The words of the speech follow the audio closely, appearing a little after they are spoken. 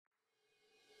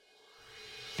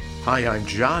Hi, I'm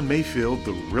John Mayfield,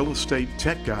 the real estate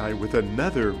tech guy with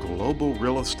another Global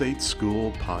Real Estate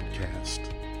School podcast.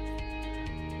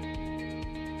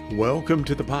 Welcome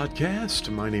to the podcast.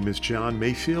 My name is John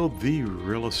Mayfield, the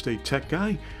real estate tech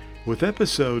guy, with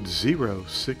episode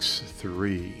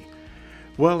 063.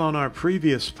 Well, on our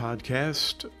previous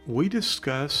podcast, we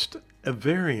discussed a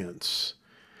variance.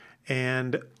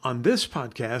 And on this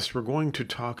podcast, we're going to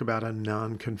talk about a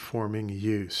non-conforming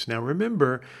use. Now,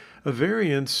 remember, a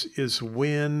variance is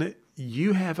when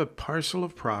you have a parcel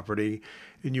of property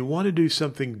and you want to do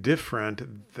something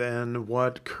different than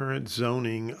what current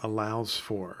zoning allows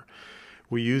for.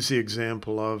 We use the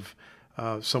example of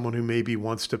someone who maybe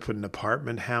wants to put an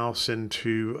apartment house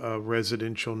into a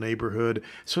residential neighborhood,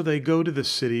 so they go to the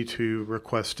city to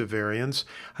request a variance.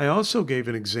 I also gave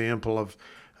an example of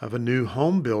a new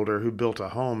home builder who built a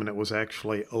home and it was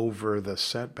actually over the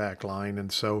setback line,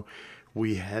 and so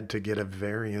we had to get a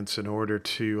variance in order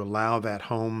to allow that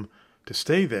home to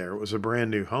stay there. It was a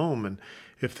brand new home, and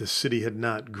if the city had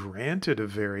not granted a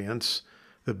variance,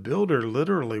 the builder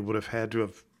literally would have had to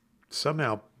have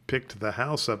somehow picked the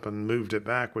house up and moved it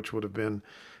back, which would have been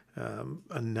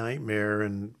a nightmare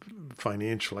and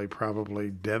financially probably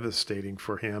devastating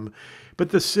for him. But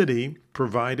the city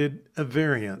provided a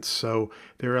variance, so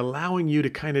they're allowing you to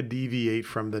kind of deviate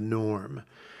from the norm.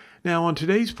 Now, on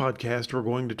today's podcast, we're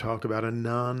going to talk about a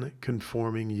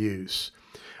non-conforming use.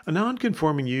 A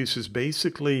non-conforming use is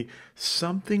basically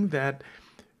something that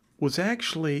was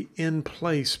actually in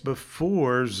place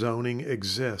before zoning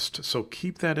exists. So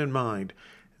keep that in mind.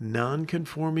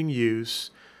 Non-conforming use,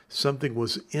 something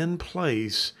was in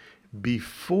place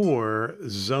before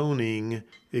zoning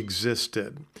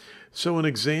existed. So an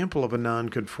example of a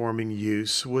non-conforming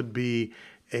use would be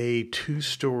a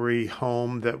two-story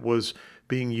home that was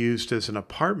being used as an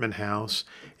apartment house,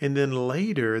 and then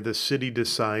later the city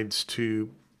decides to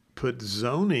put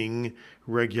zoning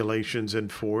regulations in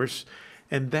force,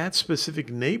 and that specific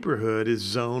neighborhood is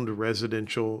zoned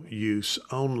residential use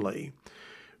only.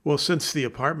 Well, since the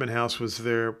apartment house was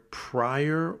there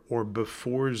prior or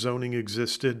before zoning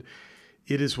existed,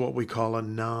 it is what we call a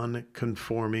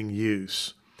non-conforming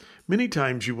use. Many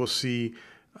times you will see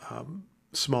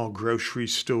small grocery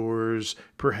stores,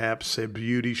 perhaps a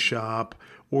beauty shop,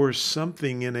 or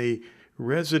something in a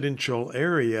residential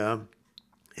area.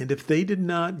 And if they did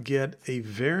not get a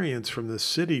variance from the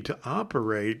city to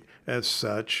operate as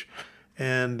such,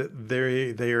 and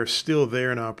they are still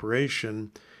there in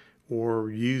operation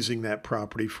or using that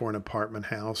property for an apartment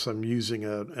house, I'm using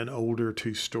an older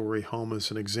two-story home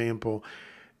as an example.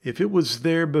 If it was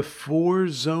there before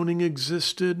zoning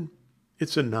existed,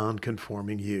 it's a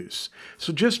non-conforming use.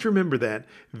 So just remember that.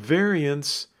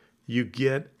 Variance you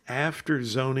get after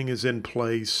zoning is in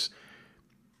place,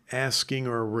 asking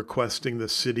or requesting the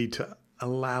city to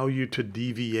allow you to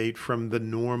deviate from the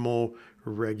normal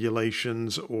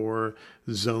regulations or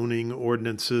zoning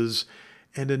ordinances.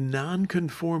 And a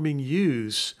non-conforming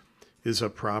use is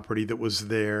a property that was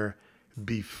there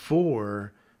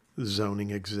before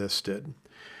zoning existed.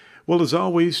 Well, as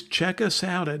always, check us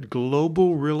out at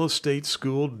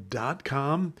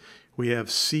globalrealestateschool.com. We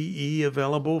have CE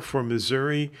available for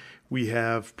Missouri. We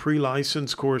have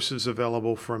pre-license courses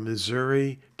available for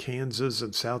Missouri, Kansas,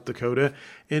 and South Dakota.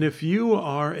 And if you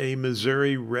are a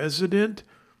Missouri resident,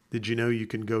 did you know you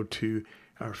can go to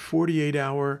our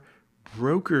 48-hour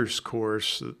broker's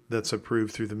course that's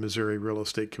approved through the Missouri Real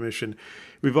Estate Commission?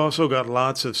 We've also got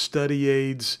lots of study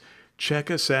aids.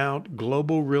 Check us out,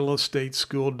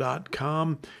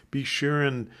 globalrealestateschool.com. Be sure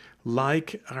and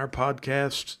like our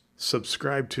podcast,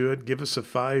 subscribe to it, give us a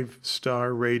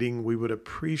 5-star rating. We would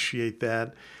appreciate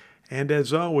that. And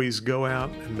as always, go out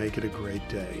and make it a great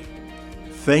day.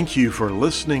 Thank you for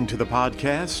listening to the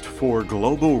podcast for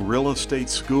Global Real Estate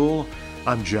School.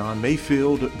 I'm John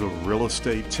Mayfield, the real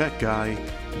estate tech guy.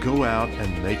 Go out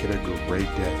and make it a great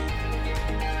day.